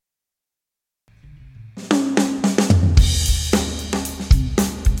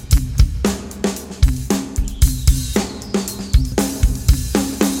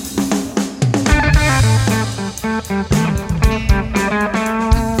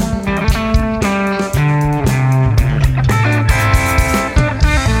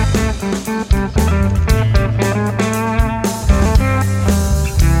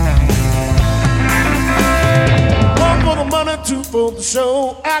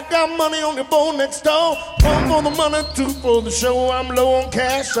I got money on the bowl next door. One for the money, two for the show. I'm low on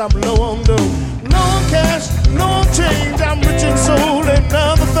cash, I'm low on dough. Low on cash, low on change. I'm rich in soul and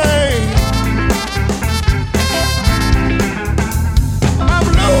other things. I'm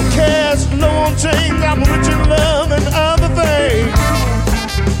low on cash, low on change. I'm rich in love and other things.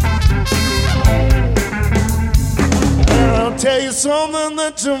 I'll tell you something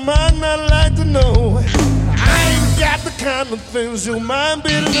that you might not like to know. I ain't got the kind of things you might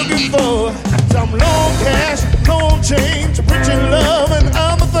be looking for. So I'm low on cash, low on change, rich in love and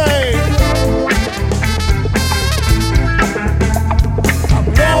other things. I'm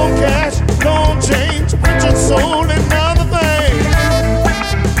low on cash, low on change, rich in soul and other things.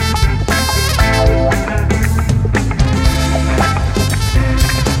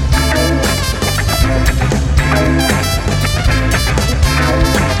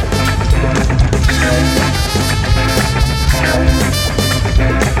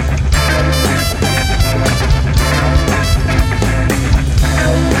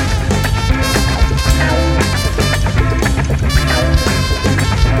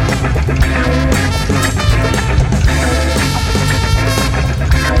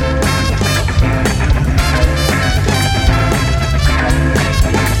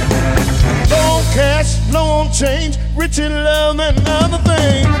 Change, rich in love and other things.